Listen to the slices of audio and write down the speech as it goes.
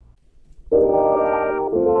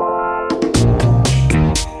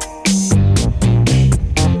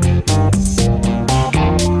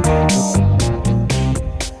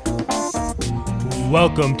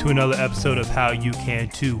Welcome to another episode of How You Can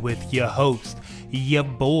Too with your host, your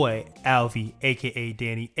boy, Alvy, aka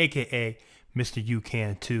Danny, aka Mr. You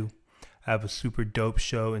Can Too. I have a super dope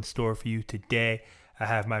show in store for you today. I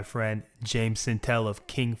have my friend James Centel of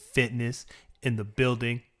King Fitness in the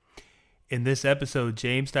building. In this episode,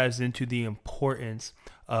 James dives into the importance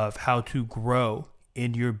of how to grow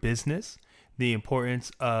in your business, the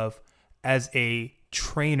importance of, as a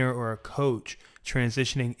trainer or a coach,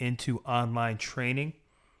 transitioning into online training,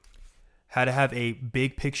 how to have a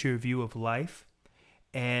big picture view of life,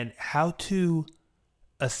 and how to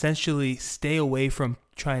essentially stay away from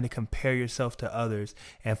trying to compare yourself to others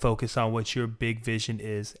and focus on what your big vision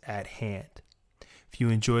is at hand. If you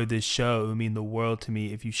enjoyed this show, it would mean the world to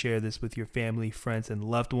me if you share this with your family, friends, and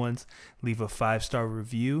loved ones. Leave a 5-star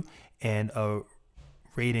review and a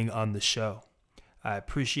rating on the show. I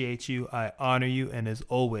appreciate you, I honor you, and as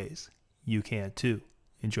always, you can too.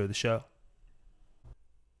 Enjoy the show.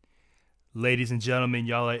 Ladies and gentlemen,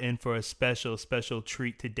 y'all are in for a special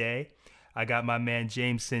treat today. I got my man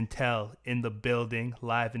James Centel in the building,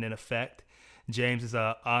 live and in effect. James is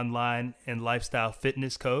an online and lifestyle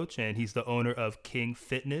fitness coach, and he's the owner of King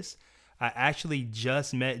Fitness. I actually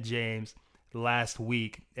just met James last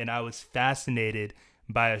week, and I was fascinated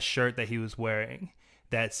by a shirt that he was wearing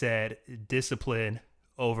that said discipline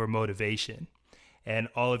over motivation. And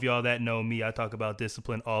all of y'all that know me, I talk about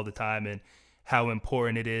discipline all the time and how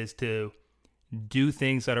important it is to do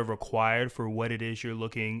things that are required for what it is you're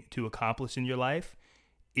looking to accomplish in your life,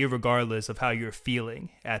 irregardless of how you're feeling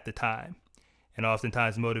at the time. And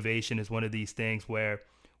oftentimes motivation is one of these things where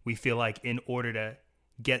we feel like in order to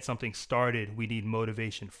get something started, we need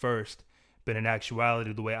motivation first. But in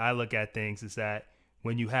actuality, the way I look at things is that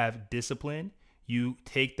when you have discipline, you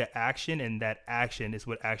take the action, and that action is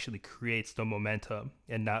what actually creates the momentum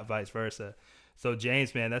and not vice versa. So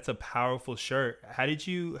James, man, that's a powerful shirt. How did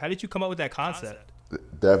you come up with that concept?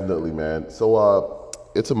 Definitely, man. So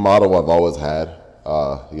it's a motto I've always had.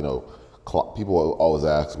 People always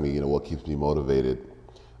ask me, what keeps me motivated,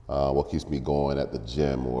 what keeps me going at the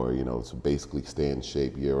gym, or to basically stay in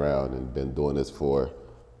shape year round. And been doing this for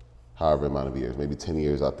however amount of years, maybe 10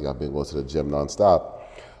 years. I think I've been going to the gym nonstop.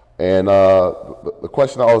 And the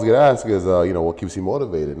question I always get asked is, what keeps you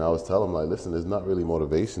motivated? And I always tell them, like, listen, it's not really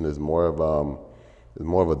motivation. It's more of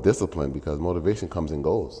a discipline, because motivation comes and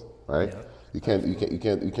goes, right? Yeah.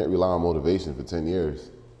 You can't rely on motivation for 10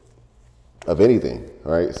 years of anything,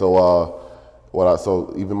 right? So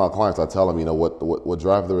so even my clients, I tell them, what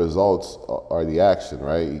drive the results are the action,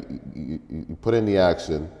 right? You put in the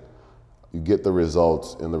action, you get the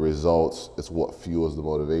results, and the results is what fuels the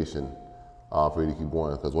motivation for you to keep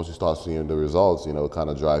going. Because once you start seeing the results, it kind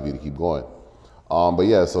of drive you to keep going.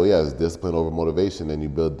 It's discipline over motivation, and you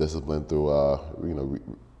build discipline through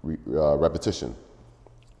repetition.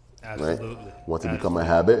 Absolutely. Right? Once it becomes a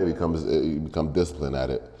habit, you become disciplined at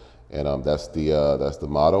it, and that's the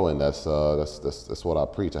motto, and that's what I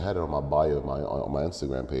preach. I had it on my bio on my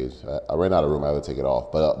Instagram page. I ran out of room. I had to take it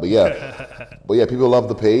off, but people love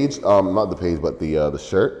the page. Not the page, but the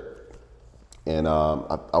shirt. And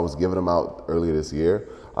I was giving them out earlier this year.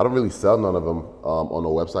 I don't really sell none of them on the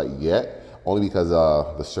website yet, only because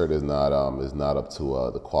the shirt is not up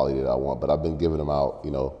to the quality that I want. But I've been giving them out,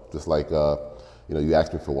 just like you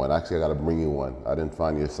asked me for one. Actually, I got to bring you one. I didn't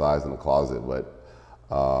find your size in the closet, but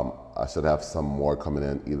I should have some more coming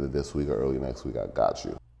in either this week or early next week. I got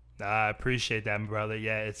you. I appreciate that, brother.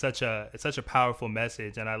 Yeah, it's such a powerful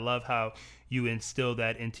message, and I love how you instill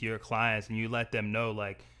that into your clients and you let them know,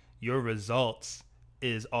 like, your results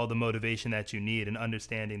is all the motivation that you need, and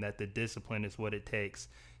understanding that the discipline is what it takes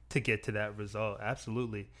to get to that result.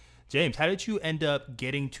 Absolutely. James, how did you end up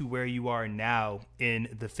getting to where you are now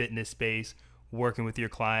in the fitness space, working with your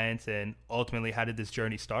clients, and ultimately how did this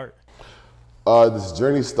journey start? This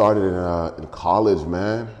journey started in college,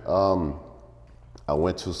 man. I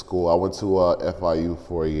went to school. I went to FIU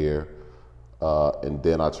for a year. And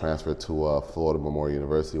then I transferred to Florida Memorial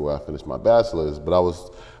University, where I finished my bachelor's. But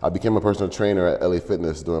I became a personal trainer at LA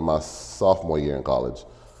Fitness during my sophomore year in college.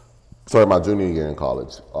 Sorry, my junior year in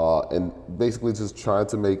college. And basically just trying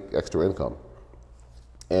to make extra income.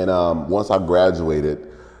 And once I graduated,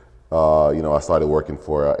 I started working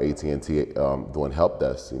for AT&T doing help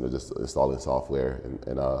desk, just installing software, and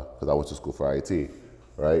because I went to school for IT,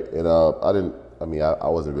 right? And I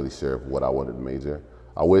wasn't really sure what I wanted to major.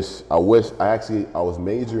 I was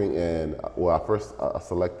majoring in, I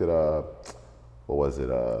selected,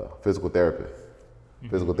 physical therapy. Mm-hmm.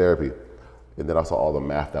 Physical therapy. And then I saw all the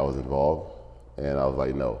math that was involved, and I was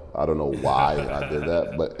like, no, I don't know why I did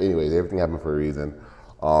that. But anyways, everything happened for a reason.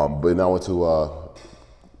 But then I went to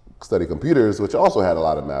study computers, which also had a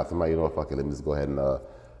lot of math. I'm like, you know what, fuck it, let me just go ahead and,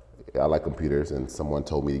 I like computers, and someone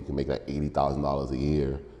told me you can make like $80,000 a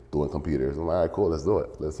year doing computers. I'm like, all right, cool, let's do it.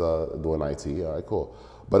 Let's do an IT, all right, cool.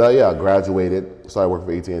 But yeah, I graduated, started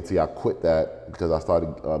working for AT&T. I quit that because I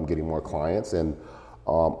started getting more clients, and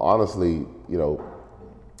honestly, you know,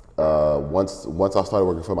 once I started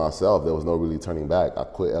working for myself, there was no really turning back. I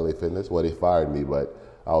quit LA Fitness. Well, they fired me, but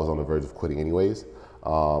I was on the verge of quitting anyways.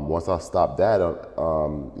 Once I stopped that,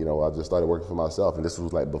 you know, I just started working for myself, and this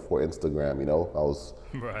was like before Instagram. You know, I was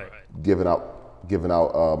giving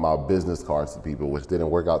out my business cards to people, which didn't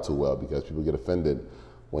work out too well because people get offended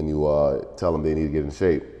when you tell them they need to get in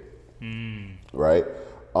shape, right?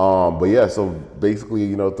 But yeah, so basically,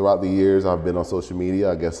 you know, throughout the years I've been on social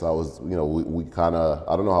media. I guess I was, you know, we kind of,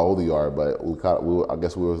 I don't know how old you are, but I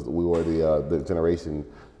guess we were the generation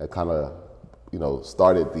that kind of, you know,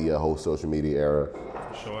 started the whole social media era.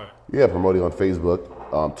 Sure. Yeah, promoting on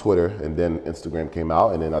Facebook, Twitter, and then Instagram came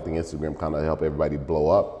out, and then I think Instagram kind of helped everybody blow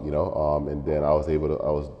up, you know. And then I was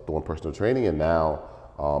doing personal training, and now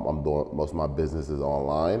I'm doing most of my business is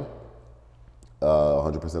online,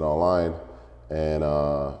 100% online. And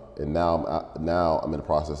now I'm in the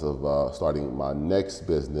process of starting my next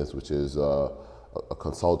business, which is a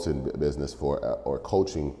consulting business or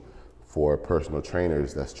coaching for personal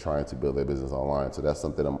trainers that's trying to build their business online. So that's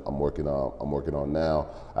something I'm working on. I'm working on now.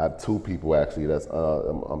 I have 2 people actually that's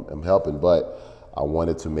I'm helping, but I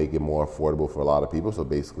wanted to make it more affordable for a lot of people. So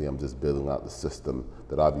basically, I'm just building out the system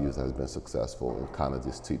that I've used that has been successful, and kind of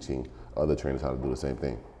just teaching other trainers how to do the same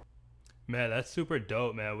thing. Man, that's super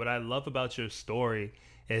dope, man. What I love about your story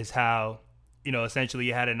is how, you know, essentially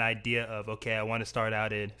you had an idea of, okay, I want to start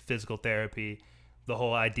out in physical therapy. The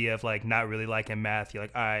whole idea of like not really liking math. You're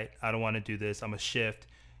like, all right, I don't want to do this. I'm a shift.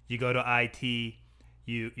 You go to IT,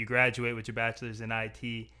 you graduate with your bachelor's in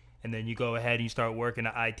IT, and then you go ahead and you start working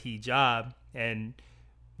an IT job. And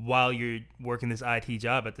while you're working this IT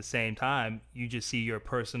job at the same time, you just see your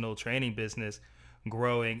personal training business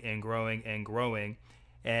growing and growing and growing.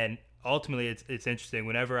 And ultimately, it's interesting.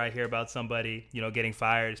 Whenever I hear about somebody, you know, getting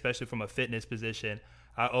fired, especially from a fitness position,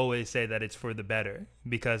 I always say that it's for the better,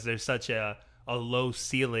 because there's such a low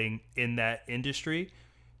ceiling in that industry.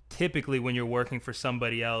 Typically, when you're working for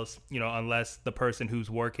somebody else, you know, unless the person who's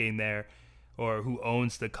working there or who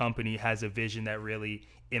owns the company has a vision that really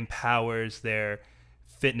empowers their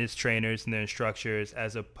fitness trainers and their instructors,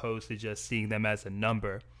 as opposed to just seeing them as a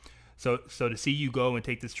number. So to see you go and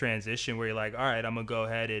take this transition where you're like, all right, I'm going to go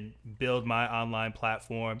ahead and build my online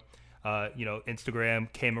platform. You know,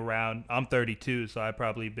 Instagram came around. I'm 32, so I've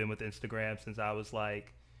probably been with Instagram since I was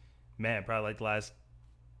like, man, probably like the last,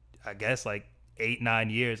 I guess, like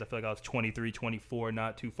 8-9 years. I feel like I was 23, 24,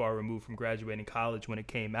 not too far removed from graduating college when it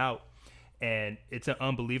came out. And it's an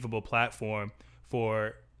unbelievable platform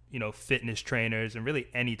for, you know, fitness trainers and really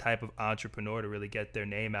any type of entrepreneur to really get their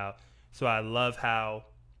name out. So I love how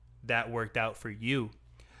that worked out for you.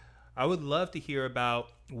 I would love to hear about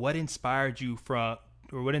what inspired you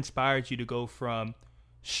to go from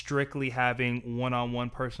strictly having one-on-one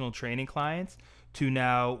personal training clients to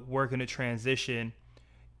now working to transition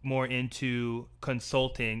more into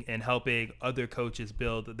consulting and helping other coaches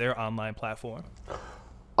build their online platform.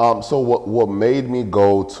 So what made me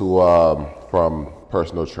go to from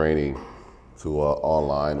personal training to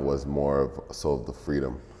online was more of the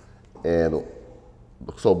freedom. And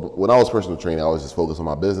so when I was personal training, I was just focused on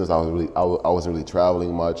my business. I wasn't really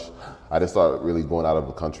traveling much. I didn't start really going out of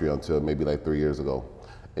the country until maybe like 3 years ago.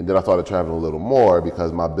 And then I started traveling a little more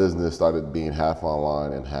because my business started being half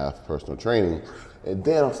online and half personal training. And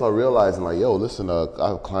then I started realizing, like, yo, listen, I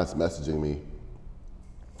have clients messaging me,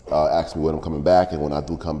 asking me when I'm coming back. And when I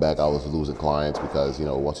do come back, I was losing clients because, you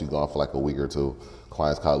know, once you're gone for like a week or two,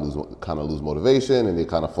 clients kind of lose motivation and they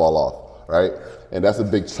kind of fall off, right? And that's a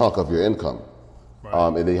big chunk of your income. Right.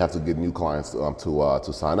 And then you have to get new clients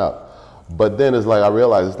to sign up. But then it's like I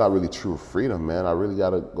realized it's not really true freedom, man. I really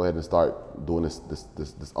got to go ahead and start doing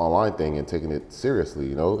this online thing and taking it seriously,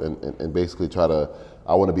 you know, and basically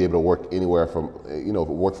I want to be able to work anywhere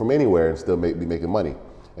work from anywhere and still be making money.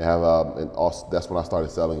 And have and also that's when I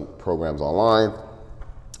started selling programs online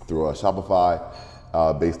through Shopify.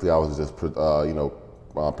 Basically, I was just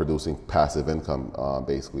producing passive income,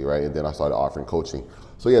 basically, right? And then I started offering coaching.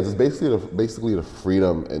 So yeah, just basically the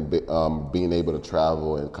freedom and being able to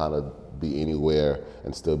travel and kind of be anywhere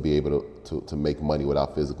and still be able to make money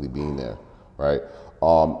without physically being there, right?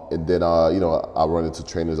 And then I run into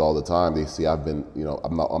trainers all the time. They see I'm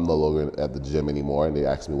no longer at the gym anymore, and they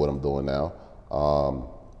ask me what I'm doing now.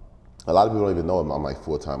 A lot of people don't even know I'm like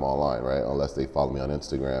full-time online, right? Unless they follow me on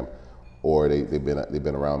Instagram or they've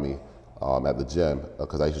been around me. at the gym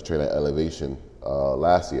because I used to train at Elevation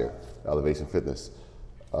last year, Elevation Fitness,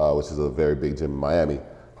 which is a very big gym in Miami.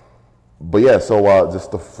 But yeah, so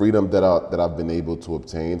just the freedom that I've been able to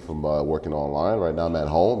obtain from working online. Right now, I'm at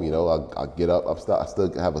home. You know, I get up. I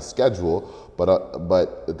still have a schedule,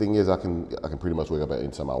 but the thing is, I can pretty much wake up at any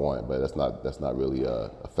time I want. But that's not really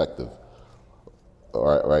effective. All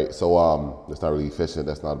right, right. So it's not really efficient.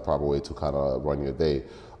 That's not a proper way to kind of run your day.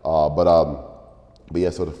 But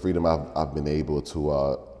yeah, so the freedom I've been able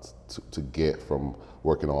to get from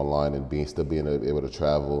working online and still being able to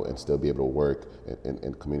travel and still be able to work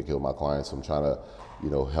and communicate with my clients. So I'm trying to, you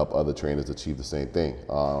know, help other trainers achieve the same thing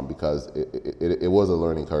because it was a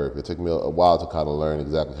learning curve. It took me a while to kind of learn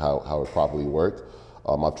exactly how it properly worked.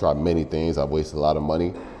 I've tried many things. I've wasted a lot of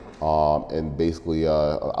money. And basically,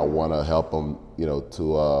 I want to help them, you know,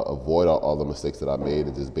 to avoid all the mistakes that I made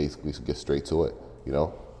and just basically get straight to it, you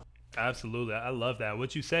know? Absolutely. I love that.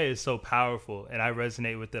 What you say is so powerful, and I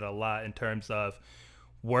resonate with it a lot in terms of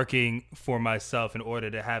working for myself in order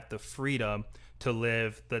to have the freedom to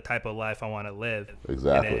live the type of life I want to live.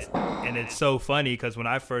 Exactly. And it's so funny because when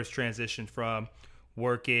I first transitioned from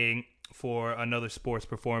working for another sports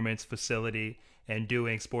performance facility and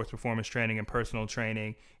doing sports performance training and personal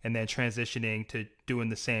training, and then transitioning to doing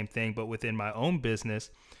the same thing but within my own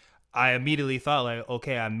business, I immediately thought like,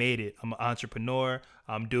 okay, I made it. I'm an entrepreneur.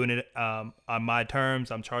 I'm doing it on my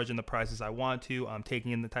terms. I'm charging the prices I want to. I'm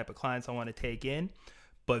taking in the type of clients I want to take in.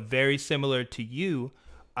 But very similar to you,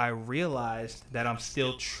 I realized that I'm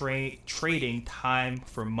still trading time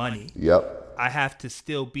for money. Yep. I have to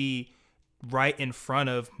still be right in front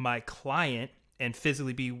of my client and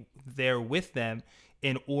physically be there with them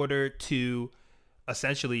in order to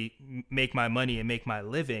essentially make my money and make my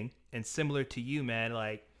living. And similar to you, man,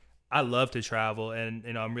 like, I love to travel, and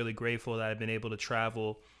you know, I'm really grateful that I've been able to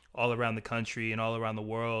travel all around the country and all around the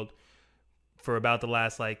world for about the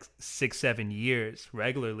last like 6-7 years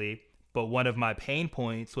regularly. But one of my pain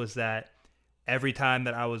points was that every time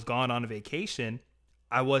that I was gone on a vacation,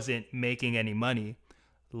 I wasn't making any money.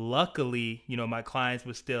 Luckily, you know, my clients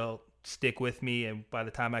would still stick with me, and by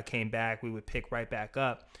the time I came back, we would pick right back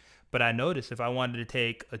up. But I noticed if I wanted to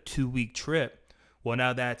take a 2-week trip, well,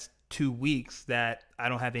 now that's 2 weeks that I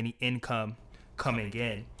don't have any income coming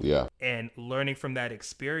in. Yeah. And learning from that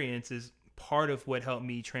experience is part of what helped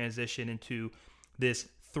me transition into this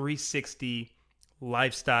 360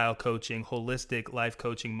 lifestyle coaching, holistic life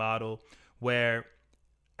coaching model, where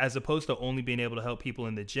as opposed to only being able to help people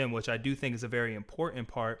in the gym, which I do think is a very important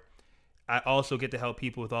part, I also get to help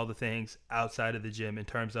people with all the things outside of the gym in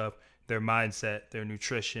terms of their mindset, their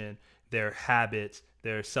nutrition, their habits,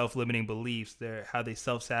 their self-limiting beliefs, how they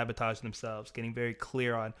self-sabotage themselves, getting very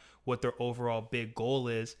clear on what their overall big goal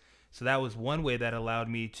is. So that was one way that allowed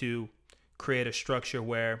me to create a structure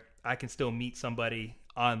where I can still meet somebody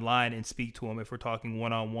online and speak to them if we're talking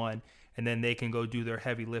one-on-one, and then they can go do their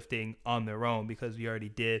heavy lifting on their own because we already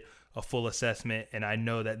did a full assessment and I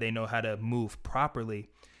know that they know how to move properly.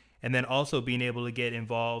 And then also being able to get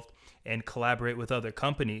involved and collaborate with other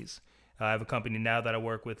companies. I have a company now that I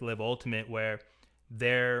work with, Live Ultimate, where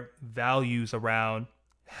their values around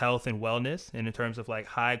health and wellness and in terms of like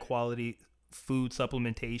high quality food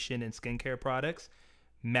supplementation and skincare products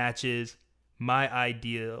matches my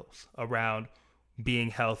ideals around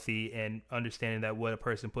being healthy and understanding that what a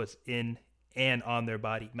person puts in and on their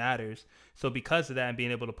body matters. So because of that and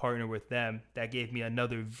being able to partner with them, that gave me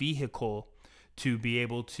another vehicle to be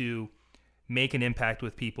able to make an impact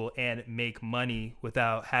with people and make money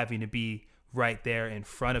without having to be right there in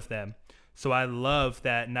front of them. So I love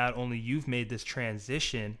that not only you've made this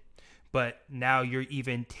transition, but now you're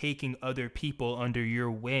even taking other people under your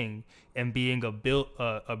wing and being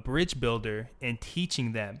a bridge builder and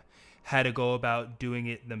teaching them how to go about doing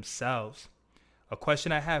it themselves. A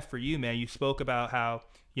question I have for you, man, you spoke about how,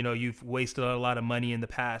 you know, you've wasted a lot of money in the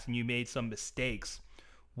past and you made some mistakes.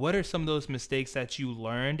 What are some of those mistakes that you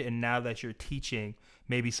learned and now that you're teaching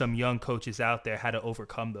maybe some young coaches out there how to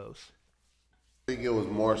overcome those? I think it was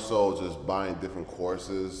more so just buying different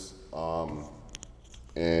courses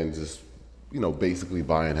and just, you know, basically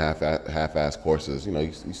buying half-ass courses. You know,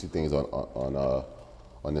 you see things on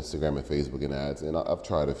Instagram and Facebook and ads, and I've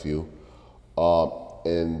tried a few,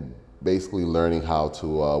 and basically learning how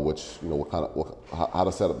to how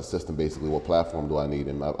to set up the system. Basically, what platform do I need?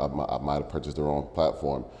 And I might have purchased the wrong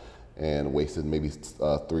platform and wasted maybe 3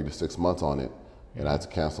 to 6 months on it, and I had to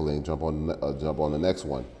cancel it and jump on the next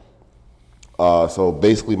one. So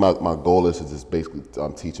basically, my goal is to just basically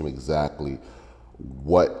teach them exactly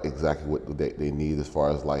what they need as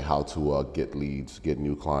far as like how to get leads, get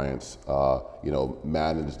new clients,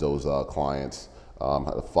 manage those clients,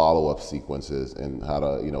 the follow-up sequences, and how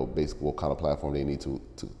to, basically what kind of platform they need to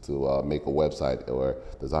make a website or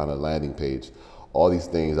design a landing page. All these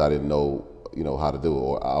things I didn't know, how to do,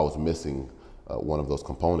 or I was missing one of those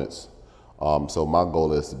components. So my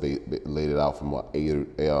goal is to lay it out from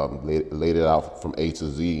lay it out from A to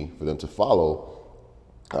Z for them to follow,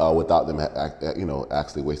 without them,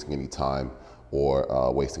 actually wasting any time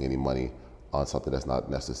or wasting any money on something that's not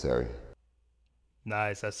necessary.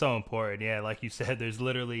 Nice. That's so important. Yeah, like you said, there's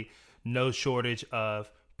literally no shortage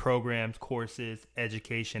of programs, courses,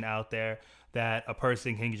 education out there that a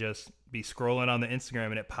person can just be scrolling on the Instagram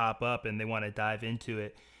and it pop up and they want to dive into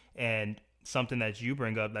it. And something that you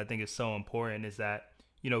bring up that I think is so important is that,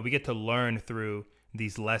 we get to learn through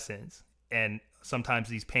these lessons. And sometimes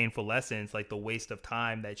these painful lessons, like the waste of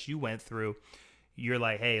time that you went through, you're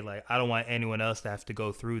like, hey, like, I don't want anyone else to have to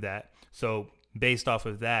go through that. So based off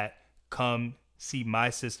of that, come see my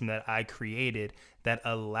system that I created that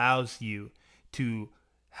allows you to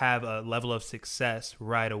have a level of success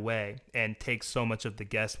right away and take so much of the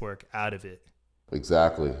guesswork out of it.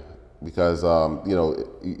 Exactly, because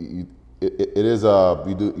it is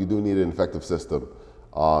you do need an effective system,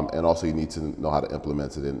 and also you need to know how to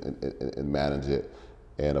implement it and manage it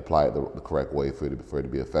and apply it the correct way for it to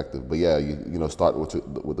be effective. But yeah, start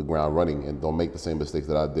with the ground running, and don't make the same mistakes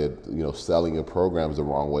that I did. Selling your programs the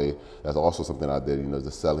wrong way. That's also something I did.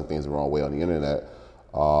 Just selling things the wrong way on the internet,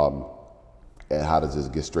 and how to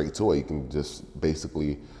just get straight to it. You can just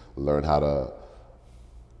basically learn how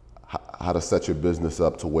to set your business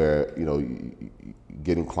up to where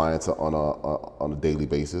getting clients on a daily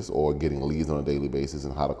basis, or getting leads on a daily basis,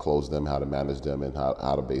 and how to close them, how to manage them, and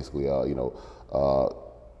how to basically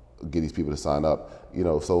get these people to sign up.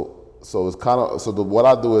 So it's kind of what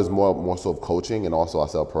I do is more so of coaching, and also I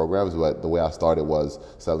sell programs. But the way I started was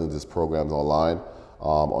selling just programs online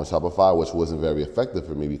on Shopify, which wasn't very effective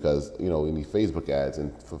for me because you need Facebook ads,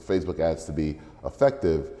 and for Facebook ads to be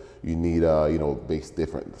effective, you need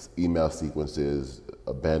different email sequences,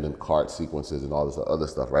 abandoned cart sequences, and all this other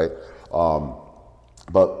stuff, right? So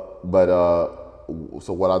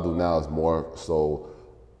what I do now is more so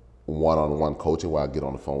one-on-one coaching, where I get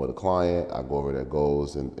on the phone with a client, I go over their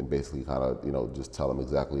goals, and basically kind of just tell them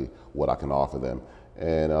exactly what I can offer them,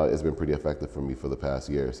 and it's been pretty effective for me for the past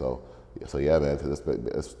year. So yeah, man,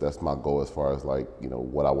 that's my goal as far as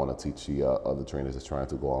what I want to teach the other trainers that's trying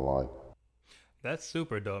to go online. That's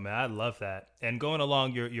super dope, man. I love that. And going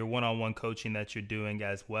along your one-on-one coaching that you're doing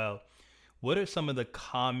as well, what are some of the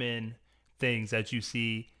common things that you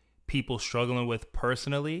see people struggling with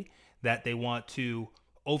personally that they want to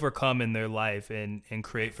overcome in their life and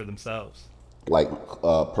create for themselves? Like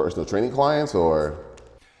personal training clients, or?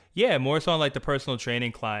 Yeah, more so on like the personal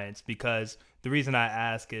training clients, because the reason I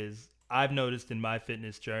ask is I've noticed in my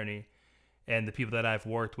fitness journey and the people that I've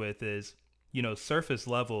worked with is, surface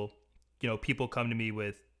level, people come to me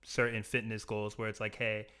with certain fitness goals where it's like,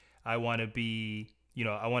 hey, I want to be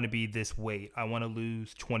this weight. I want to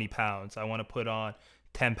lose 20 pounds. I want to put on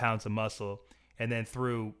 10 pounds of muscle. And then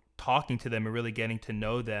through talking to them and really getting to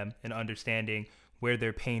know them and understanding where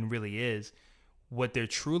their pain really is, what they're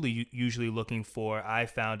truly usually looking for, I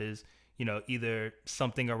found is, either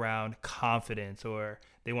something around confidence, or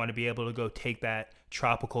they want to be able to go take that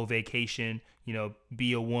tropical vacation,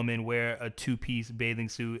 be a woman, wear a two-piece bathing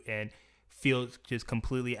suit and feel just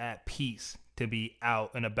completely at peace to be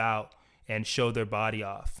out and about and show their body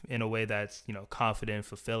off in a way that's, confident and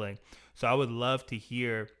fulfilling. So I would love to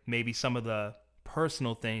hear maybe some of the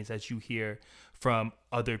personal things that you hear from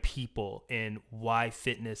other people and why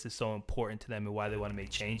fitness is so important to them and why they want to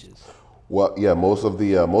make changes. Well, yeah, most of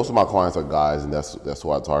my clients are guys, and that's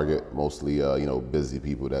who I target. Mostly, busy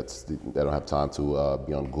people that don't have time to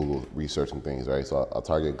be on Google researching things, right? So I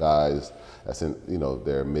target guys that's in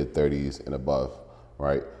their mid-30s and above,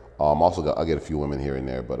 right? I get a few women here and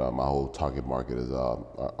there, but my whole target market is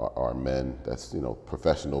are men. That's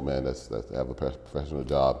professional men that have a professional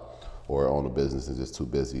job or own a business and just too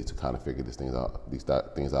busy to kind of figure these things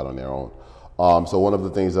out on their own. So one of the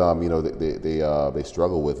things they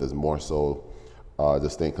struggle with is more so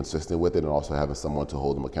just staying consistent with it, and also having someone to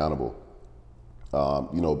hold them accountable.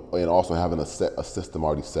 And also having a system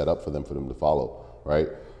already set up for them to follow, right?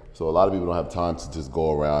 So a lot of people don't have time to just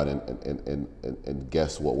go around and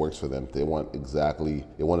guess what works for them. They want to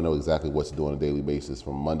know exactly what to do on a daily basis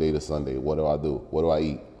from Monday to Sunday. What do I do? What do I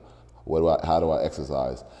eat? How do I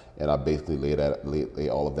exercise? And I basically lay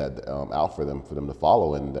all of that out for them to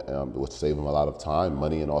follow, and which save them a lot of time,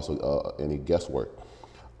 money, and also any guesswork.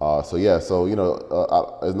 It's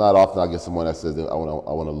not often I get someone that says that I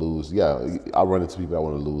want to lose. Yeah, I run into people that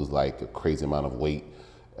want to lose like a crazy amount of weight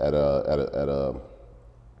at a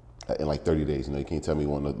in like 30 days. You can't tell me you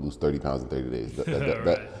want to lose 30 pounds in 30 days.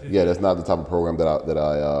 Right. Yeah, that's not the type of program that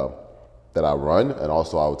I run. And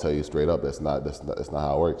also, I will tell you straight up, that's not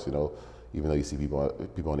how it works. Even though you see people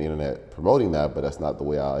on the internet promoting that, but that's not the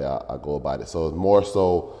way I go about it. So it's more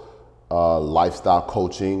so lifestyle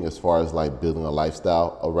coaching, as far as like building a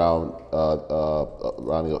lifestyle around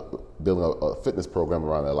building a fitness program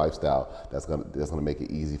around their lifestyle. That's gonna make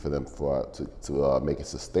it easy for them to make it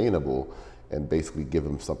sustainable, and basically give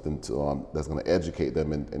them something that's going to educate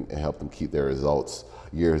them and help them keep their results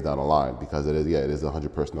years down the line, because it is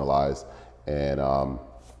 100 personalized and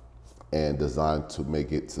designed to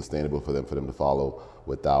make it sustainable for them to follow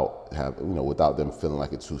without them feeling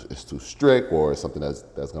like it's too strict, or something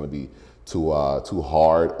that's going to be too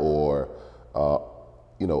hard, or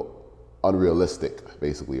unrealistic,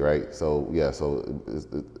 basically, right? So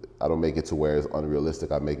I don't make it to where it's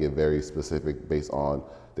unrealistic. I make it very specific based on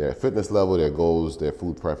their fitness level, their goals, their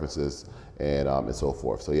food preferences, and so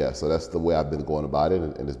forth. So that's the way I've been going about it,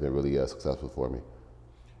 and it's been really successful for me.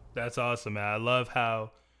 That's awesome, man. I love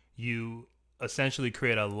how you essentially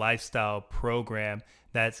create a lifestyle program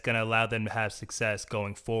that's going to allow them to have success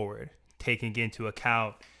going forward, taking into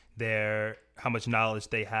account how much knowledge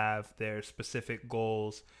they have, their specific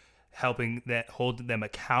goals, hold them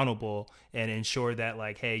accountable, and ensure that,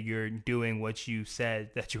 like, hey, you're doing what you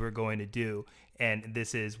said that you were going to do, and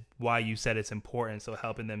this is why you said it's important. So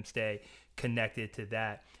helping them stay connected to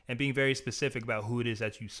that, and being very specific about who it is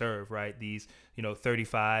that you serve, right? These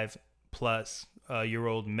 35 plus year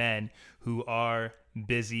old men who are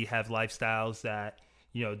busy, have lifestyles that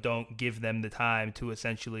don't give them the time to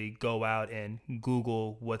essentially go out and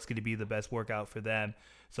Google what's going to be the best workout for them.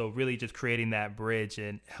 So really just creating that bridge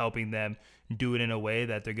and helping them do it in a way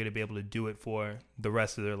that they're going to be able to do it for the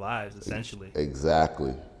rest of their lives, essentially.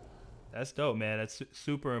 Exactly. That's dope, man. That's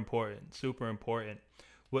super important. Super important.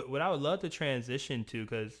 What I would love to transition to,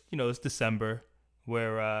 because it's December,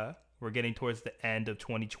 where we're getting towards the end of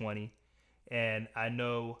 2020, and I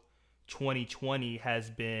know 2020 has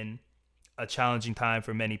been a challenging time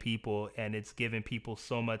for many people, and it's given people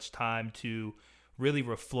so much time to really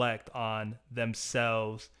reflect on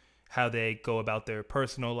themselves, how they go about their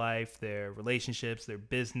personal life, their relationships, their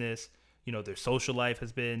business, their social life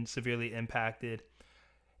has been severely impacted.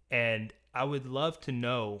 And I would love to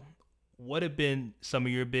know, what have been some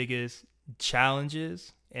of your biggest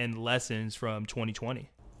challenges and lessons from 2020?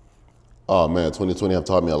 Oh man, 2020 have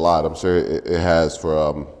taught me a lot. I'm sure it has for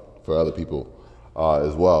other people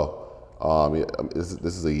as well. This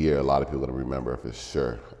is a year a lot of people are going to remember for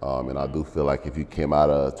sure. And I do feel like if you came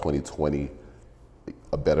out of 2020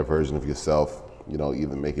 a better version of yourself,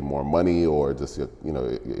 either making more money, or just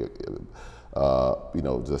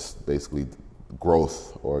just basically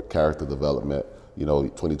growth or character development,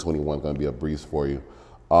 2021 going to be a breeze for you.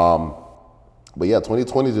 But yeah,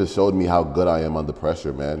 2020 just showed me how good I am under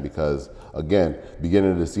pressure, man. Because again,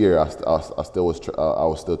 beginning of this year, I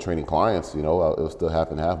was still training clients. It was still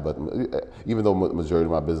half and half. But even though majority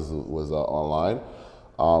of my business was online,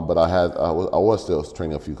 but I was still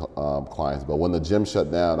training a few clients. But when the gym shut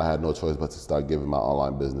down, I had no choice but to start giving my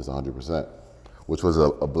online business 100%, which was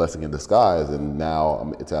a blessing in disguise. And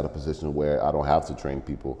now it's at a position where I don't have to train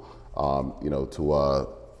people,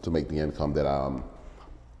 to make the income that I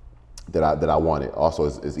wanted. Also,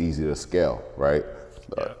 it's easy to scale, right?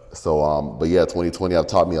 Yeah. But yeah, 2020 have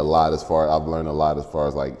taught me a lot. I've learned a lot as far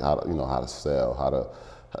as like how to sell, how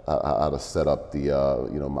to set up the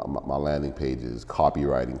my landing pages,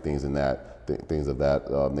 copywriting, things of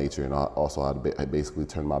that nature, and also how to basically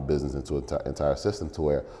turn my business into an entire system to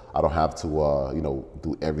where I don't have to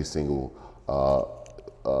do every single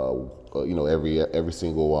every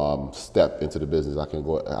single step into the business. I can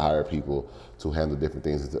go hire people to handle different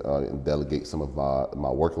things and delegate some of my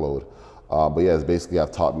workload. But yeah, it's basically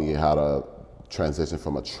have taught me how to transition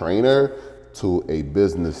from a trainer to a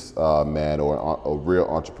business man or a real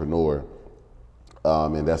entrepreneur.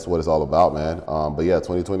 And that's what it's all about, man. But yeah,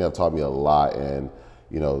 2020 have taught me a lot, and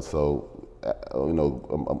I'm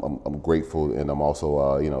grateful, and I'm also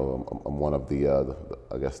I'm one of the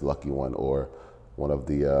I guess lucky one, or one of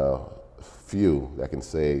the few that can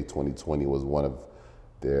say 2020 was one of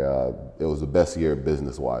it was the best year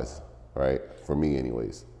business wise, right? For me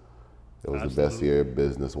anyways. It was Absolutely. The best year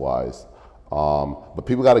business wise. But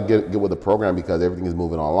people got to get with the program, because everything is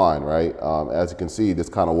moving online, right? As you can see, this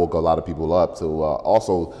kind of woke a lot of people up to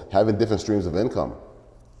also having different streams of income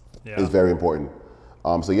is very important.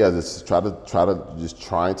 So yeah, just trying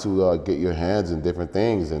to get your hands in different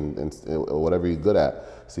things and whatever you're good at.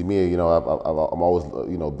 See me, I'm always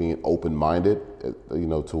being open-minded,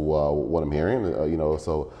 to what I'm hearing,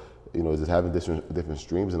 so just having different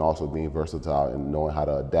streams and also being versatile and knowing how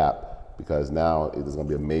to adapt. Because now there's going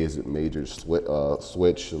to be a major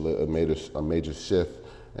switch, a major shift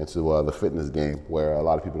into the fitness game, where a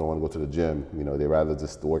lot of people don't want to go to the gym. They rather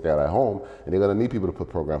just work out at home, and they're going to need people to put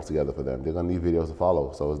programs together for them. They're going to need videos to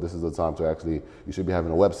follow. So this is the time to actually, you should be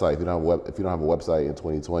having a website. If you don't have a website in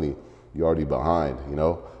 2020, you're already behind.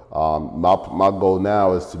 My goal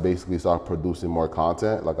now is to basically start producing more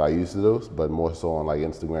content like I used to do, but more so on like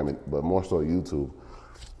Instagram, but more so YouTube.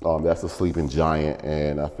 That's a sleeping giant,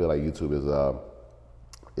 and I feel like YouTube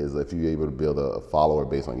is if you're able to build a follower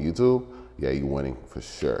base on YouTube, yeah, you're winning for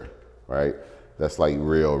sure, right? That's like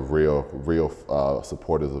real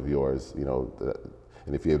supporters of yours,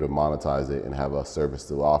 and if you're able to monetize it and have a service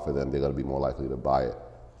to offer them, they're gonna be more likely to buy it.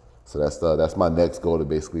 So that's my next goal, to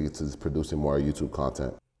basically to just producing more YouTube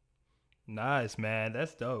content. Nice, man.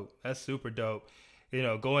 That's dope. That's super dope.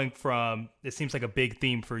 Going from, it seems like a big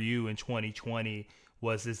theme for you in 2020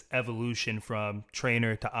 was this evolution from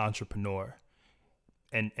trainer to entrepreneur.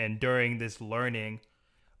 And during this learning,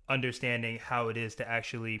 understanding how it is to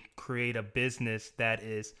actually create a business that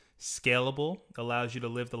is scalable, allows you to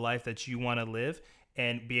live the life that you want to live,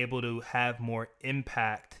 and be able to have more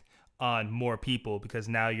impact on more people, because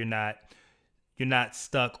now you're not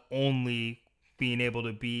stuck only being able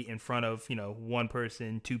to be in front of, one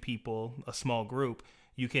person, two people, a small group.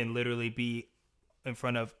 You can literally be in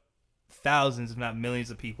front of thousands, if not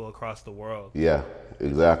millions of people across the world. Yeah,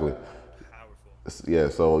 exactly. Yeah,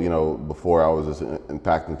 so before I was just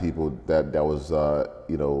impacting people that was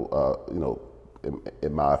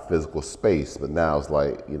in my physical space, but now it's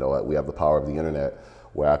like we have the power of the internet,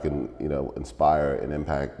 where I can inspire and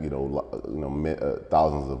impact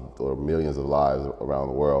thousands or millions of lives around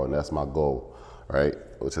the world, and that's my goal, right?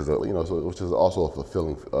 Which is which is also a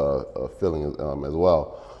fulfilling feeling as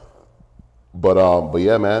well. But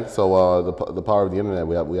yeah, man. So the power of the internet,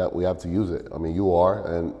 we have to use it. I mean, you are,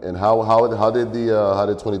 and how did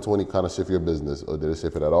 2020 kind of shift your business, or did it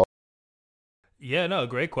shift it at all? Yeah, no,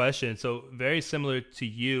 great question. So very similar to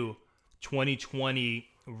you, 2020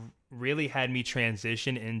 really had me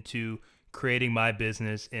transition into creating my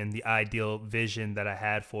business and the ideal vision that I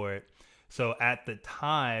had for it. So at the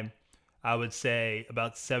time, I would say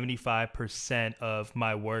about 75% of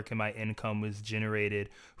my work and my income was generated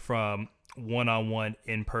from one-on-one,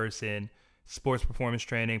 in-person sports performance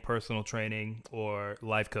training, personal training, or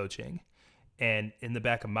life coaching. And in the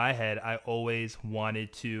back of my head, I always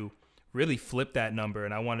wanted to really flip that number,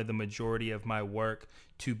 and I wanted the majority of my work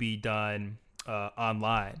to be done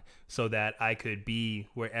online, so that I could be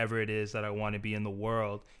wherever it is that I want to be in the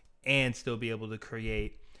world, and still be able to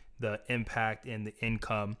create the impact and the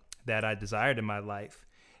income that I desired in my life.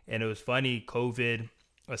 And it was funny, COVID,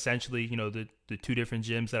 essentially, the two different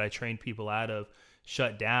gyms that I trained people out of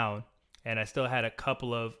shut down, and I still had a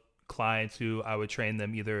couple of clients who I would train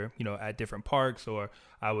them either, at different parks, or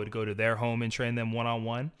I would go to their home and train them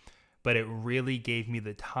one-on-one. But it really gave me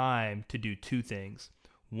the time to do two things.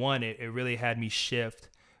 One, it really had me shift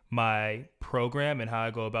my program and how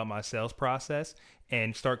I go about my sales process,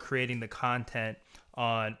 and start creating the content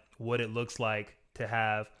on what it looks like to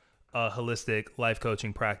have a holistic life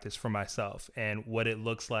coaching practice for myself, and what it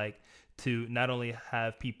looks like to not only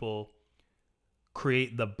have people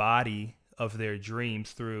create the body of their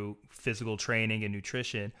dreams through physical training and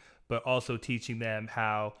nutrition, but also teaching them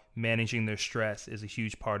how managing their stress is a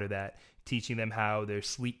huge part of that, teaching them how their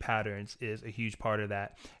sleep patterns is a huge part of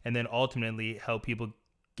that, and then ultimately help people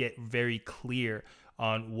get very clear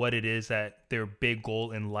on what it is that their big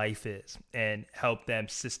goal in life is, and help them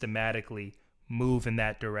systematically move in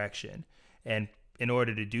that direction. And in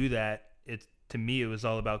order to do that, to me, it was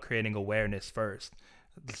all about creating awareness first.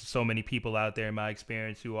 There's so many people out there in my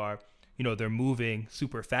experience who are, they're moving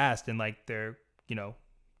super fast, and like they're,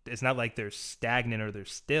 it's not like they're stagnant or they're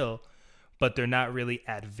still, but they're not really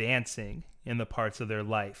advancing in the parts of their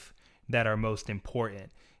life that are most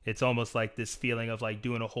important. It's almost like this feeling of like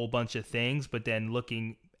doing a whole bunch of things, but then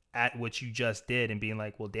looking at what you just did and being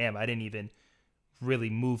like, well, damn, I didn't even really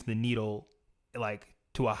move the needle like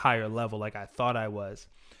to a higher level like I thought I was.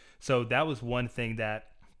 So that was one thing that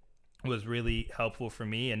was really helpful for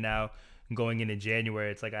me. And now going into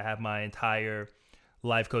January, it's like I have my entire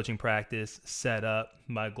life coaching practice set up.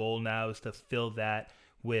 My goal now is to fill that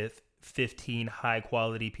with 15 high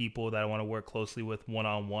quality people that I want to work closely with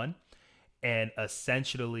one-on-one, and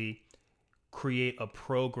essentially create a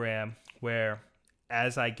program where,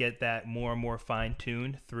 as I get that more and more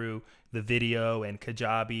fine-tuned through the video and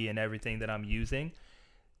Kajabi and everything that I'm using,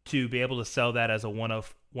 to be able to sell that as a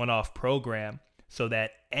one-off program, so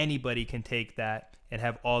that anybody can take that and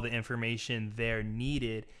have all the information there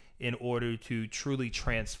needed in order to truly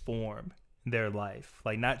transform their life.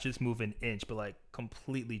 Like not just move an inch, but like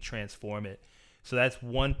completely transform it. So that's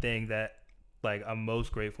one thing that like I'm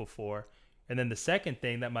most grateful for. And then the second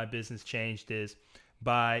thing that my business changed is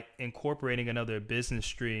by incorporating another business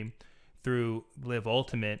stream through Live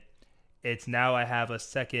Ultimate, it's now I have a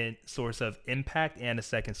second source of impact and a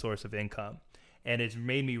second source of income. And it's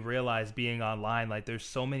made me realize being online, like there's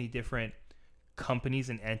so many different companies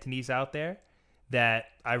and entities out there that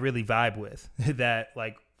I really vibe with, that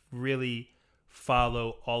like really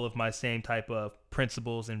follow all of my same type of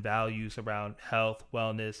principles and values around health,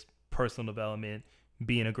 wellness, personal development,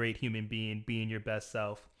 being a great human being, being your best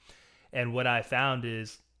self. And what I found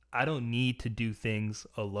is I don't need to do things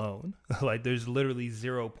alone. Like there's literally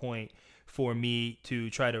 0 point for me to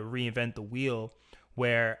try to reinvent the wheel,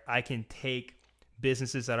 where I can take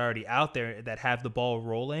businesses that are already out there that have the ball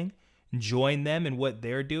rolling, join them in what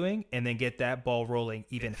they're doing, and then get that ball rolling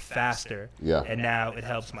even faster. Yeah. And now it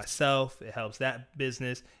helps myself, it helps that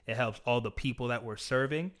business, it helps all the people that we're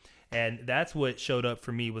serving. And that's what showed up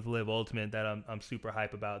for me with Live Ultimate that I'm super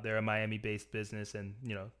hype about. They're a Miami-based business, and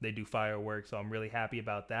they do fireworks, so I'm really happy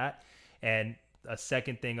about that. And a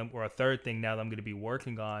second thing, or a third thing now that I'm going to be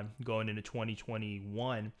working on going into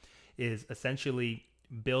 2021 is essentially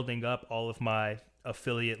building up all of my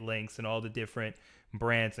affiliate links and all the different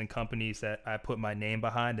brands and companies that I put my name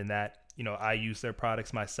behind and that, I use their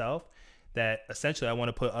products myself, that essentially I want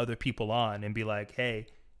to put other people on and be like, hey,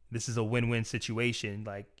 this is a win-win situation.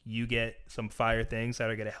 Like you get some fire things that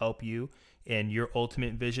are going to help you in your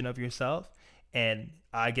ultimate vision of yourself. And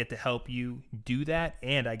I get to help you do that.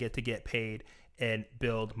 And I get to get paid and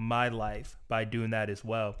build my life by doing that as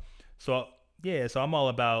well. So yeah, so I'm all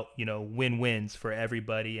about, win-wins for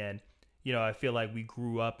everybody. And, I feel like we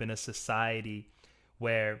grew up in a society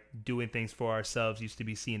where doing things for ourselves used to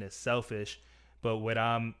be seen as selfish. But what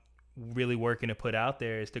I'm really working to put out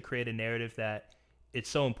there is to create a narrative that it's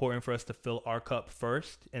so important for us to fill our cup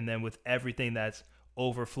first. And then with everything that's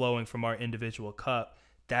overflowing from our individual cup,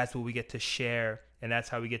 that's what we get to share. And that's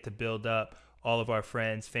how we get to build up all of our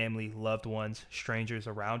friends, family, loved ones, strangers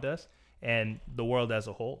around us, and the world as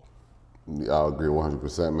a whole. I agree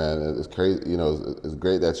 100%, man. It's crazy. It's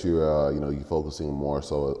great that you're focusing more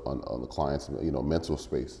so on the client's mental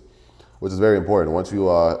space, which is very important. Once you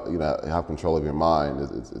have control of your mind,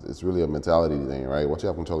 it's really a mentality thing, right? Once you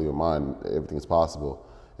have control of your mind, everything is possible,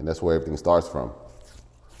 and that's where everything starts from,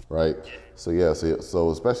 right? So yeah,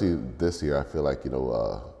 so especially this year, I feel like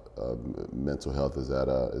mental health is at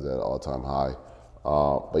an all-time high.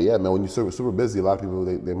 But yeah, man, when you're super busy, a lot of people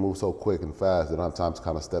they move so quick and fast, they don't have time to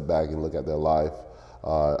kind of step back and look at their life,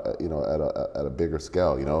 at a bigger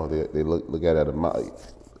scale. They look at it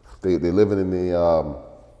they living in the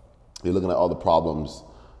they're looking at all the problems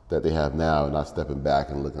that they have now and not stepping back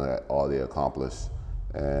and looking at all they accomplished.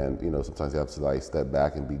 And sometimes you have to like step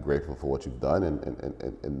back and be grateful for what you've done,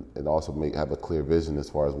 and also have a clear vision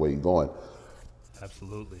as far as where you're going.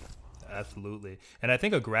 Absolutely. And I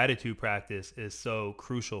think a gratitude practice is so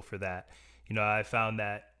crucial for that. I found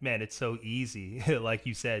that, man, it's so easy, like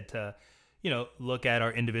you said, to, look at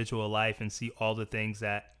our individual life and see all the things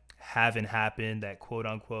that haven't happened, that quote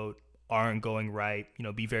unquote aren't going right,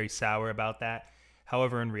 be very sour about that.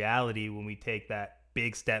 However, in reality, when we take that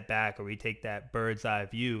big step back or we take that bird's eye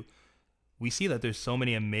view, we see that there's so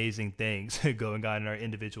many amazing things going on in our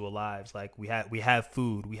individual lives. Like we have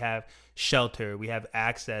food, we have shelter, we have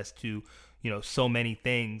access to, so many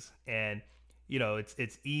things. And,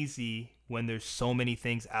 it's easy when there's so many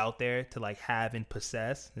things out there to like have and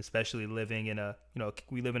possess, especially living in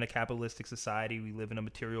we live in a capitalistic society. We live in a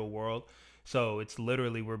material world. So it's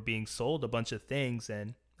literally, we're being sold a bunch of things.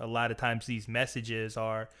 And a lot of times these messages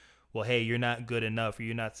are, well, hey, you're not good enough or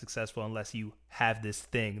you're not successful unless you have this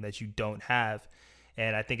thing that you don't have.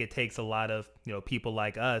 And I think it takes a lot of, people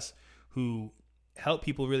like us who help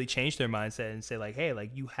people really change their mindset and say like, hey,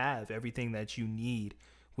 like you have everything that you need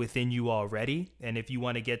within you already. And if you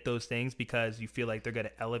want to get those things because you feel like they're going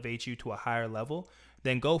to elevate you to a higher level,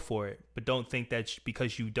 then go for it. But don't think that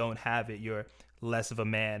because you don't have it, you're less of a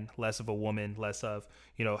man, less of a woman, less of,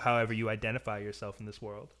 however you identify yourself in this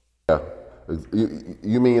world. Yeah.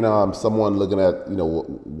 You mean someone looking at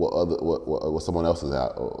what someone else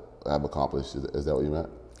have accomplished? Is that what you meant?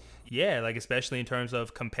 Yeah, like especially in terms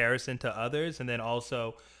of comparison to others, and then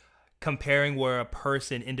also comparing where a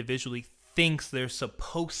person individually thinks they're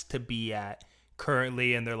supposed to be at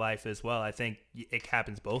currently in their life as well. I think it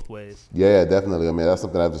happens both ways. Yeah, definitely. I mean, that's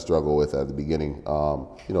something I have to struggle with at the beginning.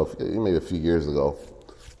 Maybe a few years ago.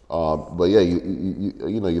 But yeah,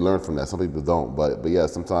 you learn from that. Some people don't, but yeah,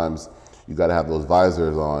 sometimes you got to have those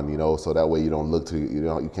visors on, so that way you don't look to,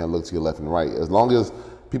 you can't look to your left and right. As long as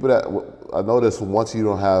people that, I notice once you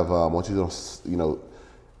don't,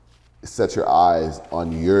 set your eyes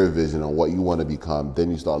on your vision on what you want to become, then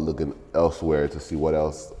you start looking elsewhere to see what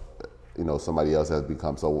else, somebody else has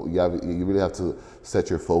become. So you really have to set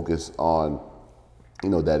your focus on,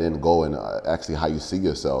 that end goal and actually how you see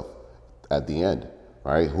yourself at the end,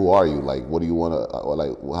 right? Who are you? Like, what do you want to,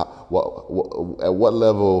 at what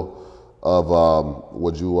level of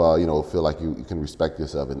would you, feel like you can respect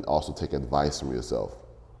yourself and also take advice from yourself,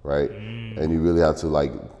 right? And you really have to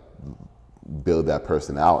like build that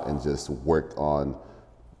person out and just work on,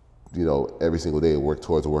 every single day work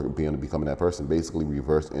towards becoming that person. Basically,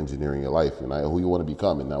 reverse engineering your life. Who you want to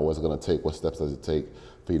become, and now what's it going to take? What steps does it take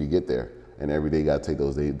for you to get there? And every day you got to take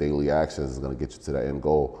those daily actions is going to get you to that end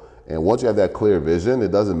goal. And once you have that clear vision,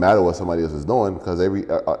 it doesn't matter what somebody else is doing, because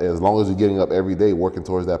as long as you're getting up every day working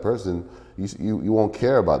towards that person, you won't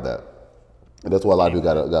care about that. And that's what a lot of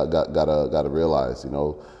people gotta realize,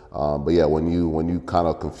 But yeah, when you kind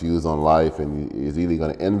of confused on life, and is either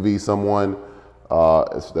going to envy someone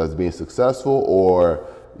that's being successful, or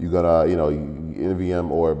you're gonna you envy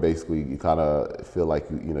them, or basically you kind of feel like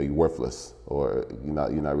you're worthless, or you're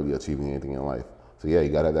not really achieving anything in life. So yeah, you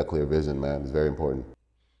gotta have that clear vision, man. It's very important.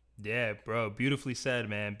 Yeah, bro. Beautifully said,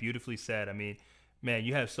 man. Beautifully said. I mean, man,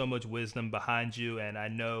 you have so much wisdom behind you, and I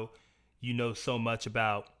know you know so much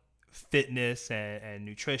about fitness and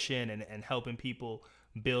nutrition and helping people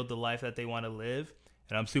build the life that they want to live.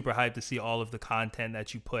 And I'm super hyped to see all of the content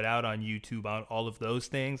that you put out on YouTube on all of those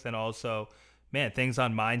things. And also, man, things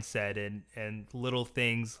on mindset and little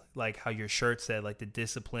things like how your shirt said, like the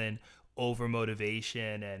discipline over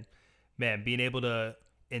motivation. And man, being able to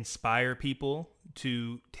inspire people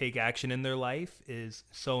to take action in their life is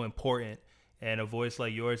so important. And a voice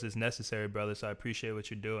like yours is necessary, brother. So I appreciate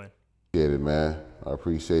what you're doing. Appreciate it, man. I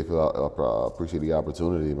appreciate the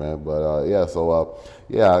opportunity, man. But it's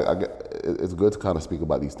good to kind of speak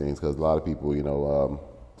about these things, because a lot of people,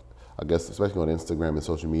 I guess especially on Instagram and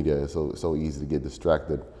social media, it's so easy to get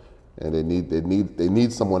distracted, and they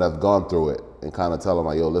need someone that's gone through it and kind of tell them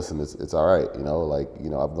like, yo, listen, it's all right,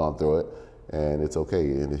 I've gone through it and it's okay,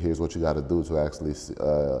 and here's what you got to do to actually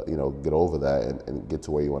get over that and get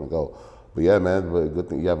to where you want to go. But yeah, man, but good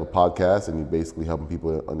thing you have a podcast and you're basically helping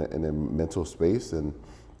people in their mental space, and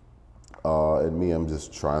me, I'm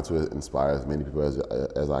just trying to inspire as many people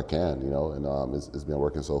as I can, and it's been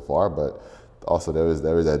working so far. But also there's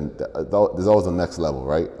always a next level,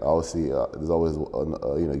 right? I always see there's always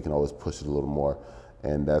you can always push it a little more,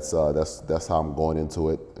 and that's how I'm going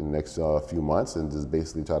into it in the next few months, and just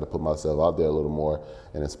basically try to put myself out there a little more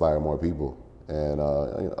and inspire more people, and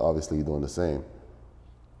obviously you're doing the same.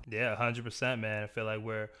 Yeah, 100%, man. I feel like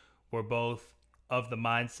we're both of the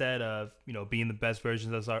mindset of, being the best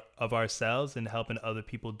versions of ourselves and helping other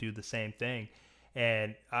people do the same thing.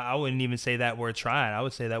 And I wouldn't even say that we're trying. I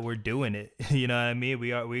would say that we're doing it. You know what I mean?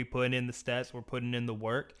 We putting in the steps, we're putting in the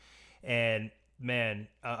work. And man,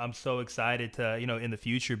 I'm so excited to, in the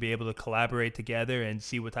future be able to collaborate together and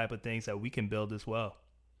see what type of things that we can build as well.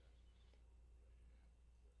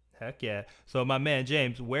 Heck yeah. So my man,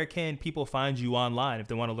 James, where can people find you online if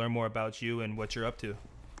they want to learn more about you and what you're up to?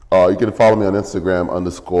 You can follow me on Instagram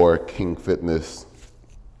 _King Fitness.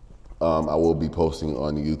 I will be posting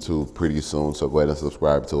on YouTube pretty soon, so go ahead and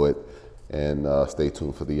subscribe to it, and stay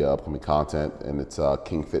tuned for the upcoming content. And it's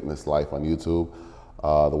King Fitness Life on YouTube.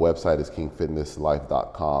 The website is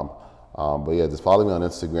kingfitnesslife.com. But yeah, just follow me on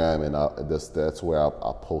Instagram, and that's where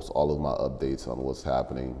I post all of my updates on what's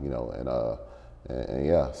happening, and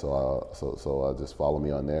yeah, so just follow me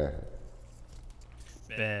on there.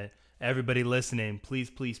 Man, everybody listening,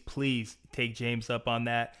 please take James up on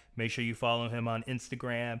that. Make sure you follow him on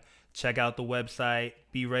Instagram. Check out the website.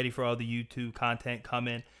 Be ready for all the YouTube content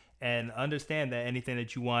coming, and understand that anything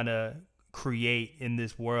that you want to create in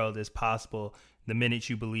this world is possible the minute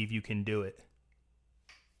you believe you can do it.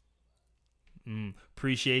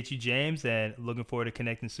 Appreciate you, James, and looking forward to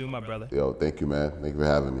connecting soon, my brother. Yo, thank you, man. Thank you for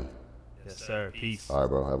having me. Yes, sir. Peace. All right,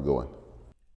 bro. Have a good one.